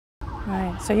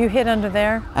Right. So you hid under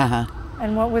there? Uh-huh.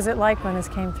 And what was it like when this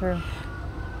came through?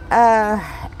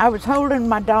 I was holding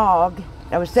my dog.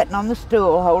 I was sitting on the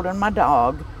stool holding my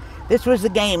dog. This was the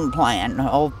game plan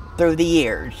all through the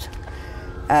years,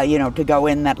 you know, to go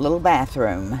in that little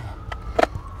bathroom.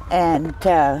 And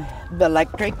the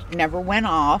electric never went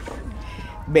off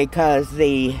because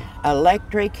the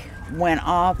electric went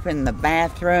off in the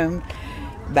bathroom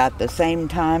about the same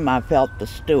time I felt the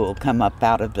stool come up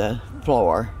out of the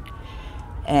floor.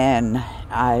 And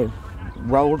I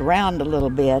rolled around a little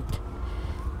bit,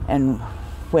 and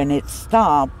when it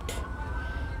stopped,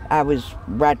 I was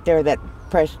right there. That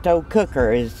presto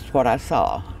cooker is what I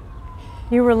saw.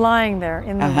 You were lying there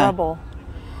in the rubble.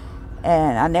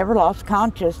 And I never lost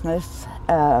consciousness,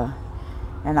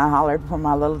 and I hollered for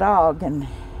my little dog, and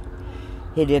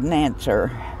he didn't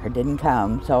answer or didn't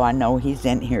come, so I know he's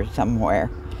in here somewhere.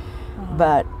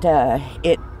 But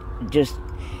it just,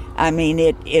 I mean,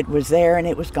 it was there and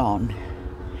it was gone.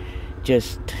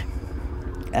 Just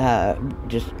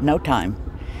no time.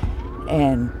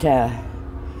 And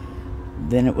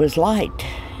then it was light,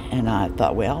 and I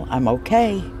thought, well, I'm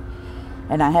okay.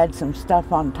 And I had some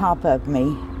stuff on top of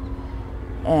me,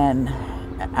 and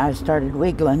I started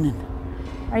wiggling.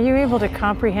 Are you able to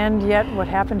comprehend yet what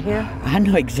happened here? I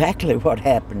know exactly what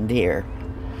happened here.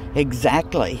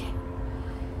 Exactly.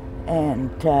 And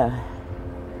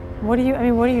what do you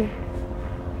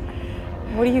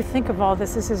think of all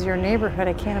this? This is your neighborhood.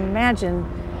 I can't imagine.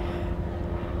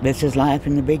 This is life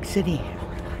in the big city.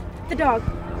 The dog.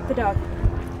 The dog.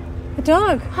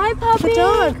 Hi, puppy. The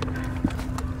dog.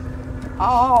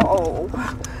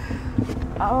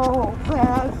 Oh,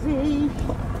 Bessie.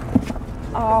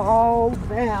 Oh,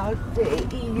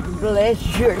 Bessie, bless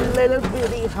your little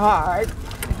bitty heart.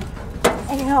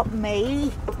 Help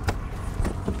me.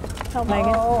 Help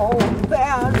Megan. Oh,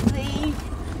 Bessie.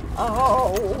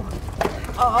 Oh.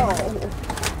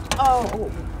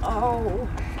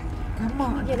 Come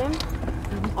on. Get him.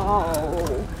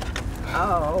 Oh.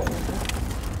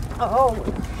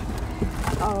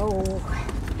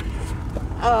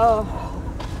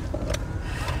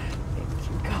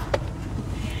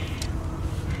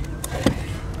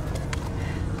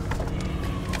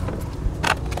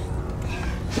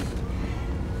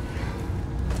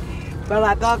 Well,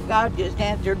 I thought God just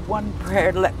answered one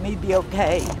prayer to let me be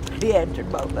okay. He answered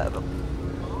both of them.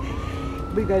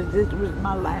 Because this was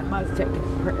my second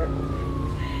prayer.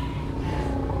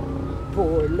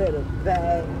 Poor little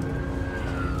thing.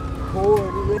 Poor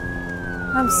little...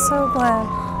 I'm so glad.